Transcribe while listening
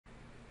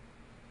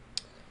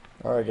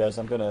Alright guys,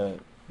 I'm going to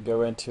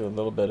go into a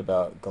little bit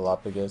about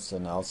Galapagos,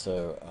 and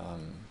also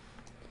I'm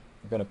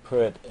going to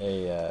put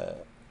a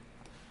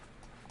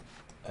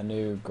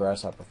new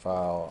Grasshopper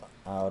file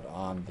out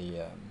on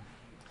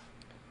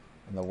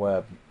the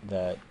web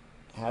that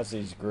has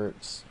these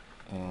groups,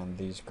 and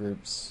these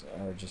groups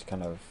are just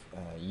kind of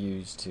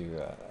used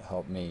to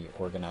help me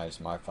organize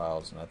my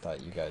files, and I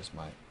thought you guys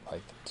might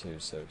like them too.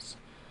 So it's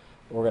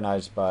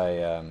organized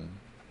by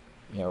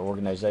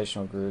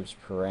organizational groups,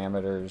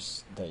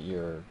 parameters that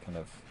you're kind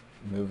of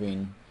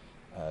moving,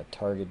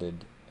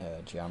 targeted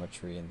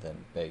geometry, and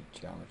then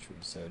baked geometry.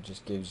 So it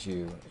just gives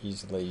you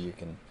easily, you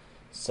can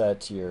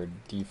set your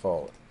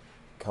default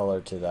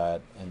color to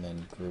that and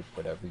then group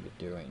whatever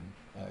you're doing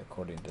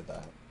according to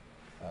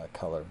that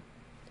color.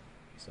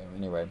 So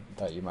anyway, I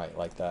thought you might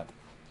like that.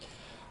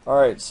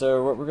 Alright,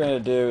 so what we're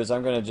going to do is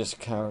I'm going to just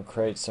kind of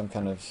create some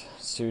kind of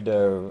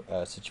pseudo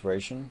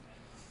situation,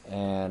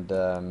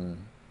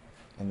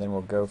 and then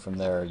we'll go from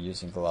there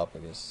using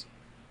Galapagos.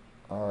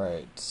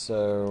 Alright,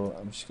 so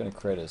I'm just going to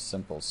create a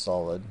simple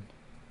solid,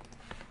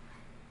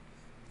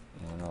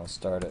 and I'll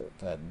start it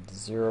at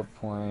 0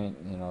 point,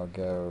 and I'll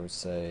go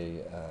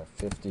say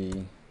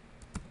 50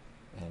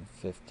 and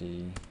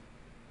 50,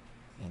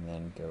 and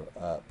then go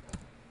up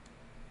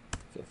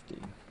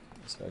 50.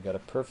 So I got a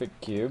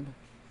perfect cube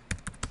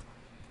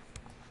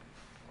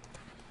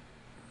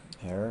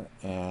here,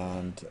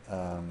 and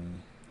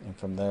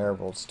from there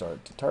we'll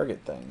start to target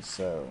things.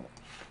 So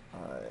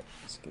alright,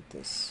 let's get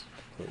this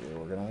completely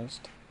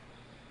organized.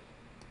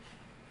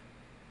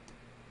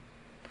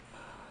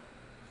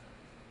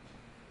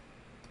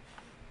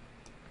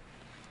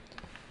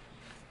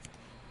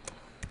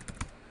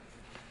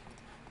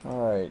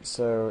 Alright,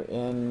 so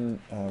in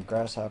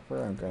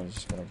Grasshopper,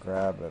 just going to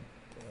grab a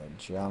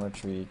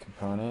geometry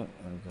component.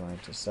 I'm going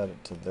to set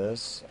it to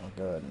this. I'll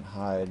go ahead and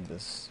hide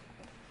this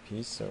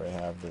piece so we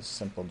have this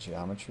simple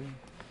geometry.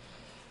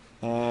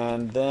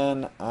 And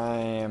then I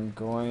am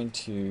going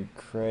to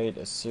create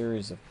a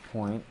series of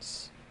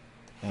points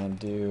and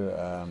do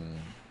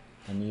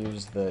and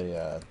use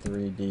the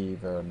 3D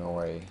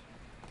Voronoi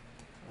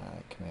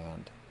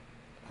command,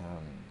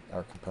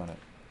 our component.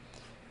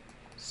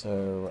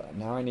 So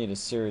now I need a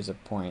series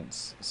of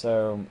points.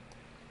 So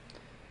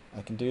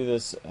I can do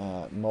this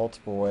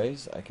multiple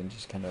ways. I can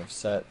just kind of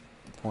set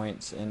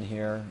points in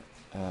here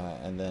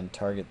and then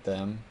target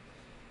them.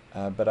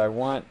 But I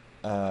want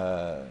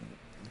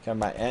kind of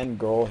my end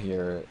goal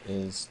here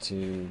is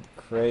to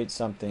create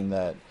something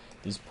that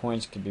these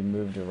points can be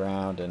moved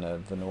around, and a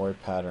Voronoi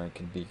pattern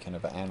can be kind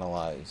of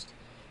analyzed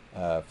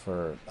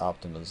for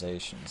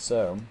optimization.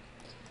 So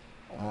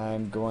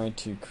I'm going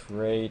to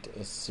create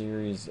a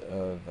series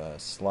of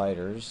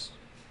sliders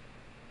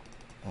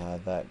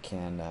that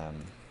can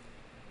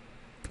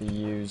be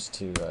used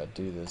to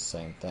do this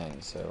same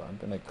thing. So I'm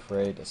going to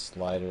create a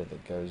slider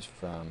that goes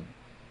from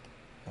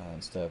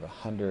instead of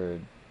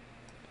 100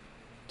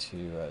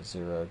 to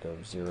 0, go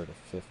 0 to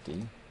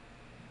 50,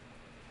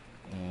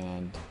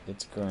 and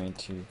it's going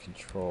to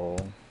control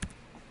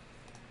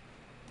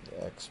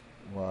the X,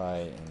 Y,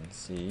 and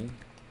Z.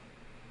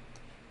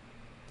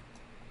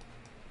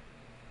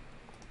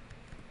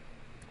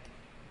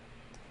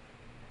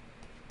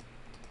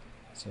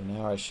 So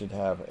now I should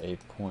have a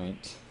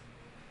point.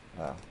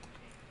 Let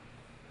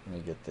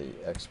me get the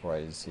X,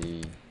 Y,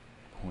 Z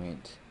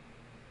point.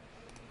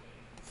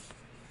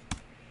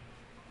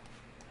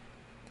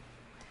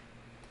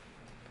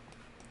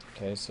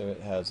 Okay, so it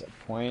has a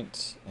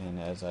point, and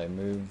as I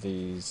move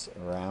these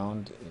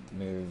around, it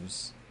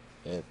moves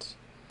it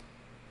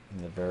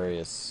in the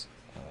various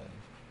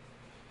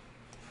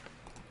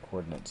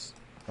coordinates.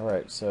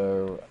 Alright,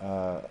 so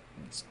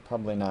it's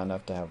probably not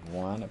enough to have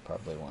one. I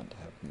probably want to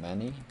have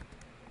many.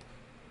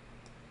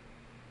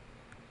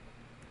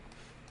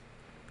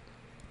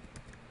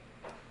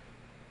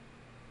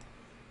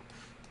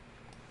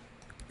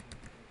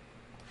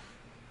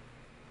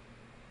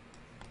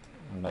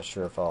 I'm not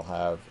sure if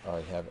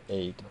I have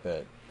 8,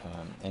 but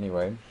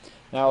anyway.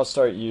 Now I'll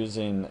start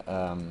using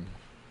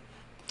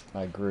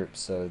my group.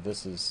 So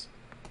this is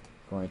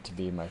going to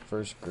be my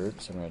first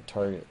group. So I'm going to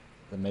target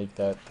to make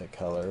that the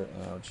color,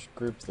 and I'll just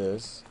group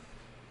this,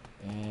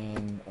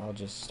 and I'll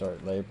just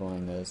start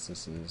labeling this.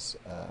 This is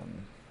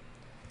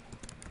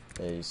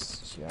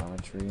base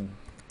geometry.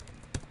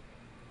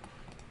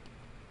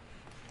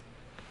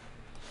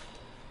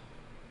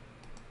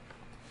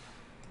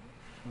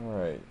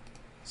 Alright.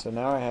 So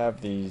now I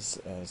have these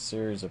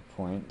series of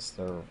points.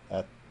 They're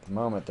at the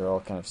moment they're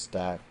all kind of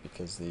stacked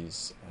because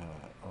these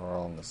are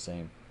all in the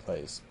same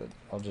place. But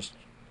I'll just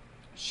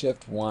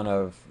shift one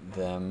of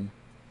them,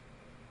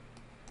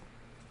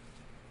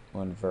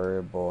 one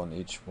variable in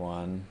each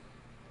one,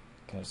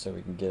 kind of so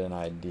we can get an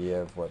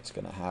idea of what's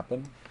going to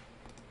happen.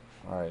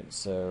 Alright,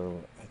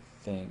 so I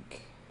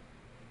think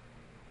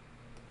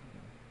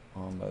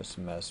almost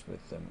messed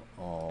with them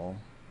all.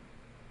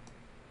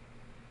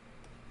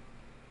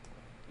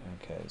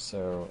 Okay,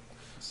 so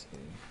let's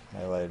see.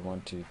 Highlighted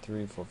 1, 2,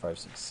 3, 4, 5,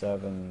 6,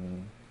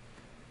 7.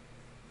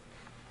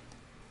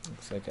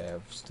 Looks like I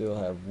still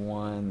have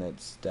one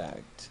that's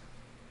stacked.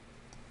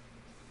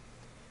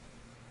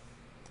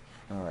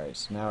 Alright,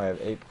 so now I have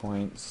 8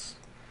 points.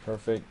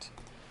 Perfect.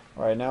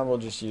 Alright, now we'll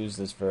just use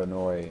this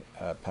Voronoi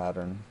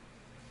pattern.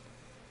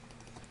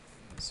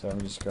 So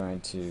I'm just going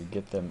to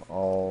get them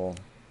all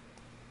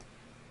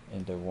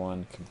into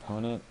one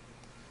component.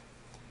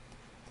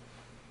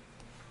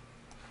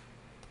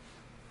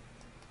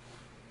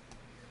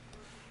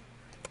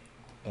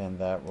 And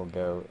that will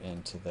go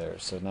into there.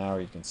 So now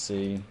you can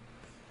see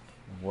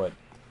what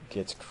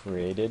gets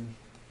created.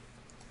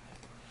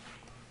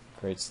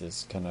 Creates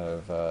this kind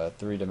of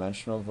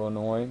three-dimensional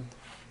Voronoi.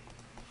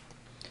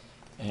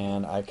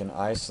 And I can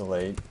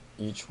isolate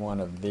each one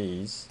of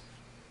these.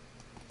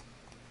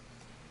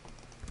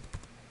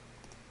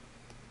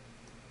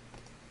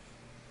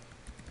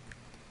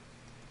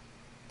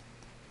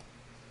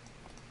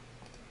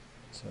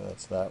 So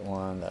that's that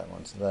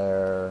one's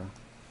there.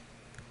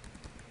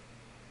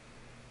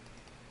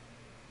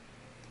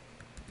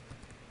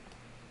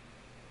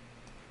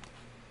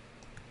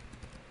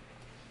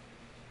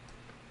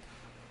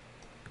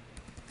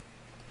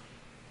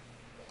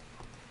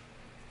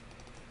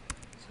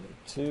 So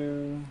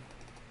 2,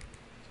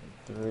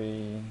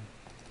 3,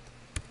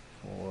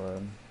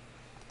 4.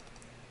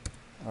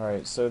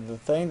 Alright, so the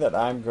thing that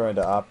I'm going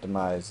to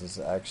optimize is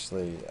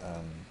actually,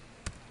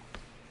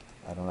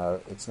 I don't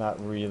know, it's not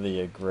really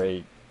a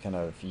great kind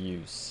of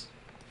use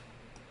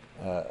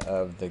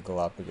of the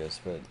Galapagos,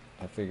 but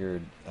I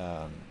figured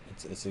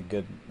it's a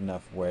good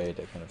enough way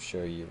to kind of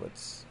show you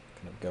what's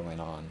kind of going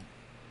on.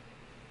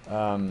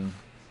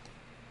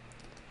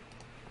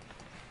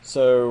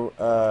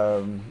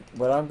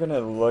 What I'm going to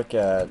look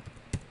at,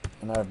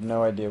 and I have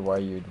no idea why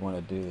you'd want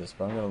to do this,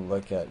 but I'm going to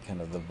look at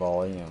kind of the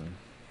volume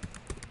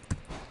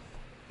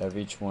of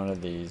each one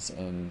of these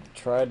and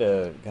try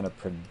to kind of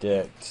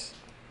predict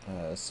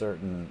a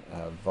certain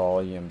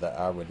volume that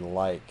I would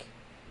like,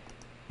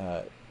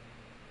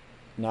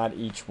 not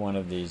each one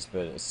of these,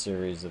 but a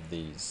series of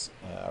these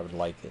I would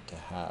like it to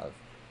have.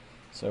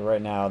 So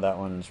right now that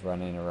one's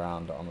running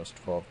around almost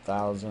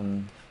 12,000,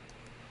 and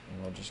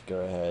we'll just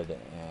go ahead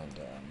and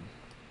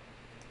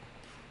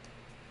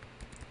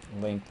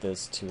link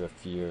this to a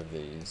few of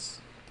these.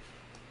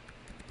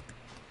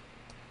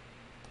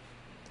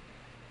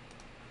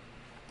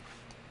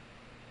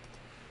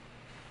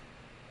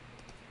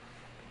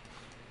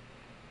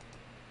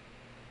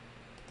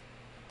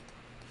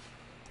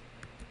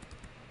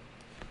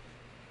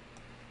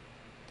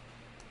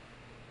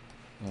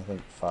 I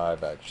think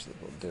 5 actually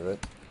will do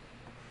it.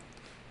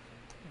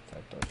 In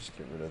fact, I'll just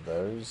get rid of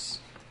those.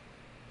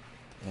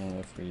 And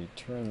if we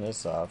turn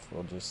this off,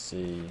 we'll just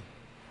see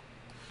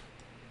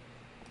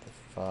the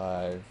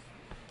 5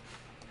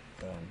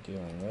 that I'm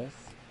dealing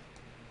with.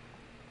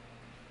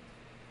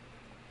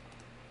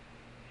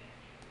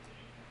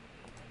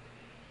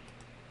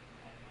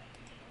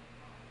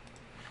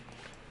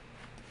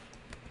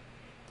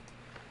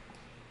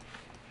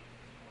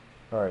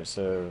 Alright,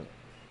 so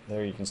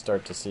there you can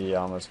start to see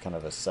almost kind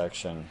of a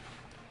section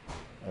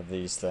of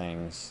these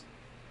things,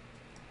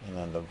 and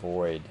then the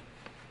void.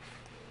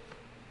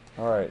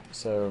 Alright,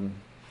 so,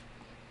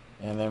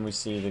 and then we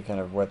see the kind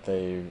of what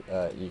they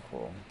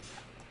equal.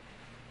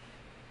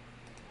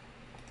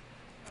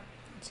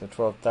 So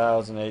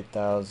 12,000,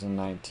 8,000,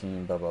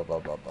 19, blah, blah, blah,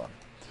 blah, blah.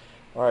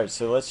 Alright,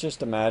 so let's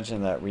just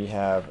imagine that we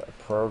have a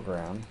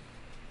program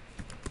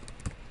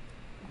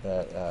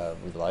that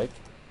we like.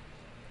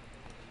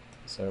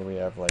 So we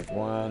have like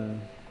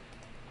 1,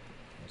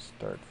 let's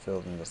start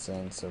filling this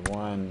in, so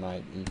 1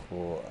 might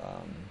equal,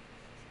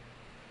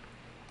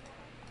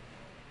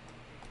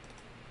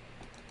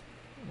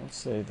 let's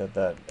say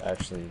that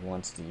actually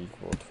wants to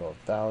equal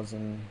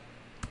 12,000,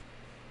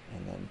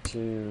 and then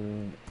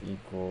 2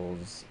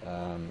 equals,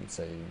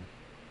 say,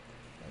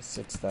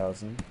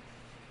 6,000,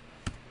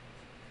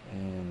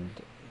 and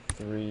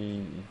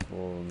 3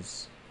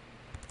 equals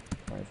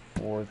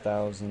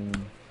 4,000,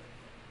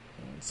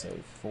 and say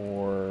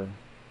 4,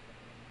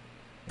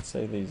 let's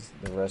say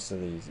the rest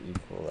of these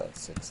equal that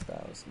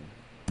 6,000.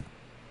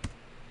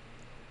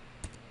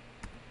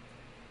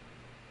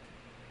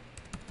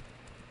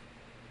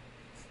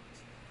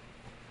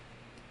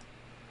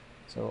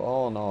 So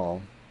all in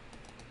all,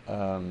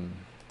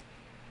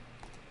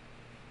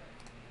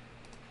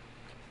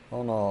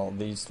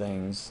 these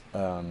things,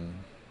 here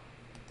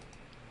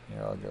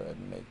I'll go ahead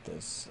and make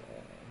this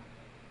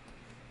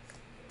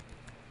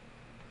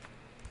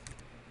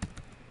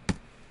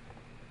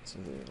so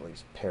they at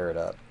least pair it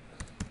up.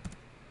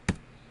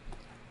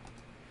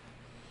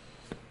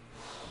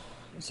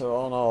 So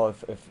all in all,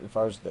 if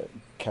I was to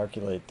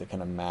calculate the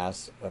kind of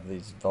mass of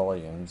these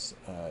volumes,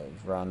 it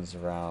runs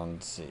around,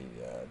 let's see,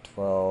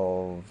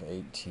 12,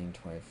 18,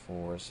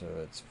 24, so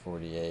it's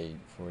 48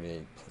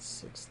 plus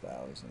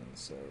 6,000,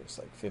 so it's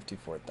like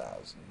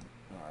 54,000,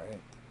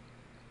 alright.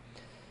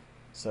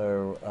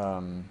 So,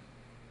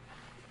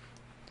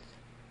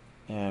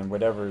 and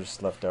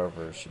whatever's left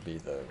over should be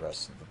the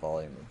rest of the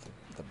volume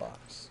of the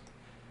box.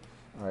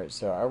 Alright,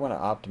 so I want to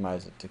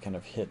optimize it to kind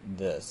of hit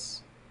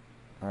this.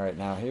 Alright,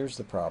 now here's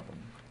the problem.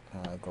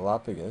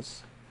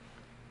 Galapagos,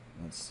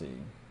 let's see,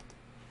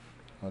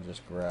 I'll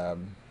just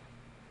grab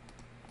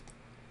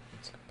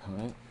It's a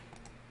component.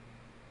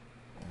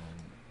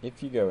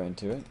 If you go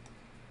into it,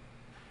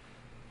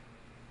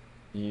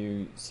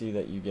 you see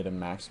that you get a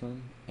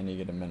maximum and you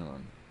get a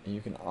minimum. And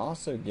you can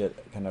also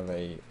get kind of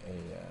a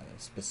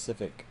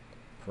specific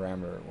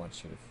parameter it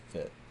wants you to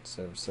fit.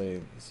 So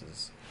say this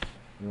is,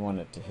 we want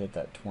it to hit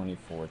that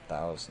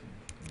 24,000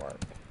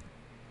 mark.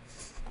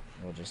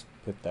 We'll just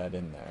put that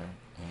in there,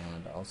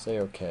 and I'll say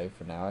OK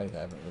for now. I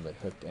haven't really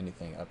hooked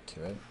anything up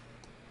to it.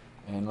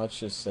 And let's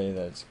just say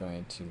that it's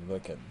going to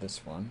look at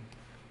this one,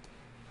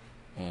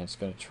 and it's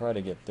going to try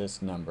to get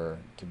this number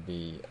to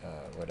be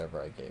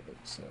whatever I gave it.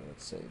 So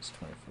let's say it's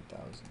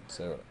 24,000.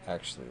 So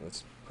actually,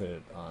 let's put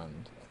it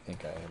on, I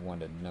think I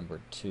wanted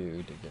number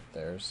 2 to get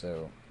there,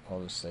 so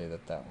I'll just say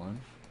that one.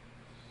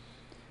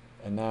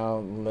 And now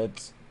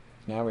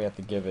we have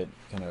to give it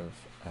kind of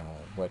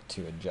what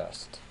to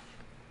adjust.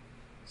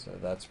 So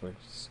that's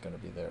what's going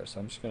to be there. So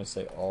I'm just going to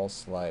say all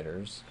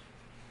sliders,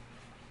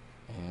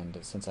 and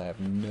since I have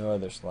no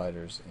other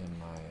sliders in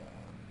my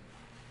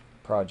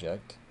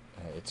project,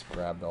 it's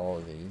grabbed all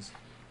of these,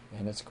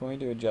 and it's going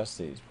to adjust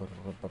these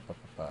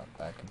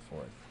back and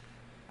forth.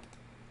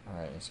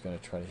 Alright, it's going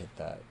to try to hit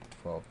that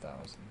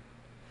 12,000.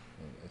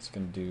 It's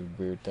going to do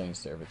weird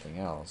things to everything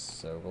else,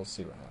 so we'll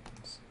see what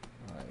happens.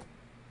 Alright,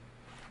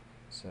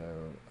 so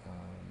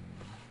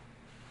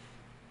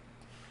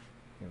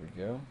here we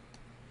go.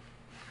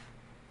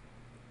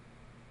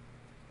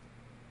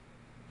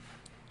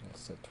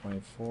 Let's set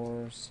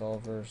 24,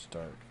 solver,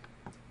 start.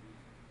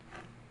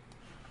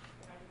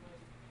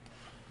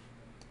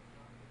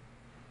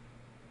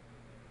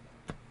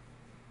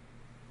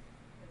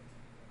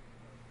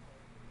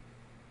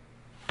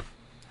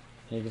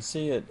 You can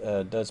see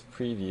it does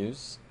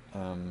previews.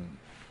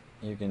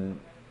 You can,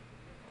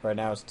 right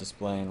now it's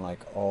displaying like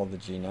all the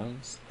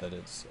genomes that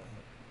it's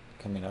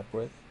coming up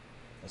with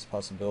as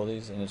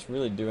possibilities, and it's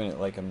really doing it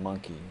like a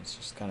monkey. It's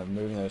just kind of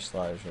moving those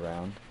sliders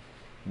around,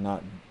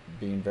 not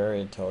being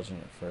very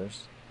intelligent at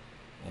first,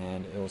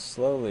 and it will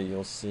slowly,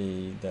 you'll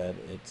see that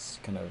it's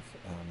kind of,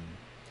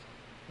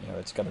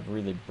 it's got a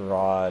really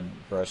broad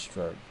brush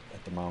stroke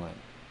at the moment,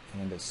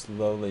 and it's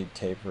slowly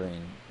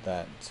tapering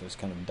that, so it's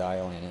kind of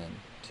dialing in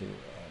to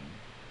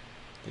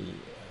the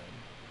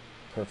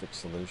perfect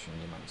solution,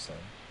 you might say.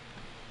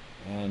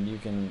 And you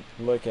can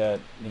look at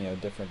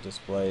different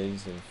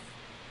displays of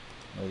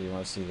whether you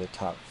want to see the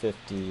top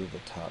 50, the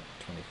top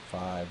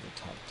 25,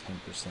 the top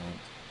 10%.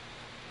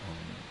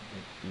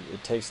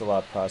 It takes a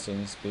lot of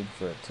processing speed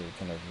for it to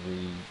kind of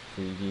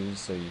re-preview,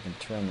 so you can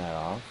turn that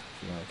off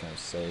if you want to kind of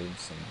save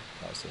some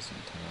processing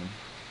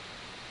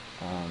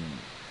time.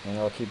 And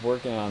I'll keep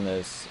working on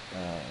this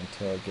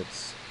until it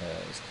gets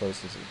as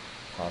close as it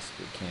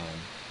possibly can.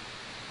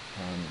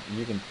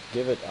 You can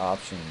give it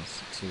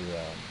options to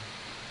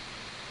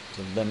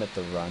limit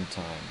the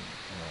runtime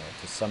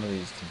for some of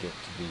these to get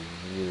to be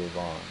really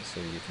long. So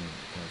you can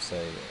kind of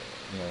say,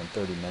 in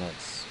 30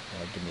 minutes,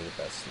 give me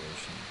the best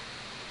solution.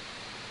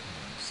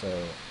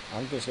 So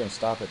I'm just going to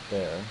stop it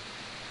there,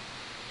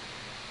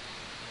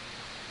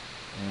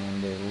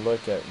 and we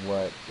look at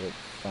what it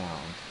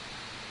found.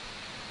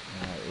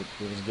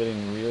 It was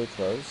getting really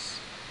close.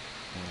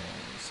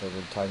 So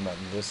we're talking about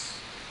this.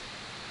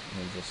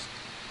 Let me just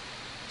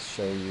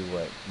show you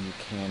what you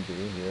can do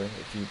here.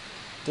 If you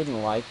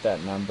didn't like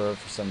that number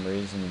for some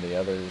reason, the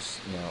others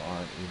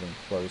aren't even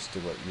close to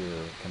what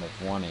you're kind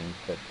of wanting,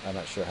 but I'm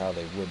not sure how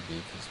they would be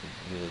because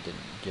we really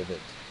didn't give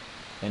it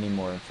any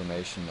more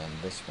information than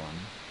this one.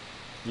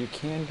 You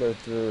can go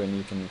through and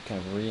you can kind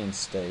of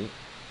reinstate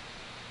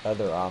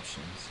other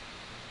options.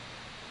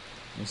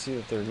 You see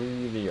that they're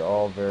really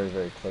all very,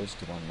 very close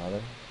to one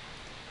another,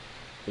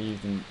 but you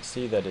can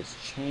see that it's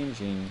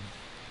changing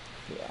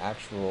the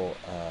actual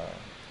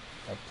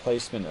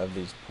placement of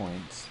these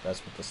points. That's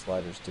what the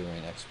slider's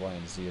doing, X, Y,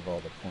 and Z of all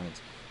the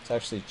points. It's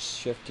actually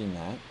shifting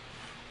that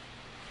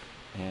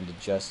and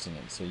adjusting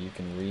it, so you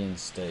can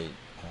reinstate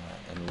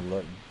and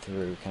look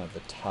through kind of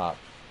the top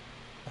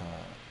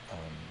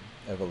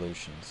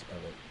evolutions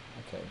of it.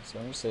 Okay, so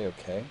I'm going to say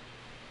OK.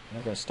 And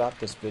I'm going to stop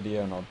this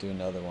video and I'll do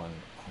another one,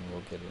 and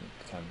we'll get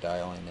kind of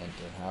dialing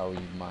into how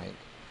you might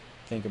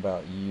think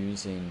about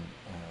using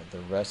the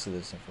rest of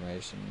this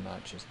information,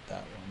 not just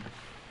that one.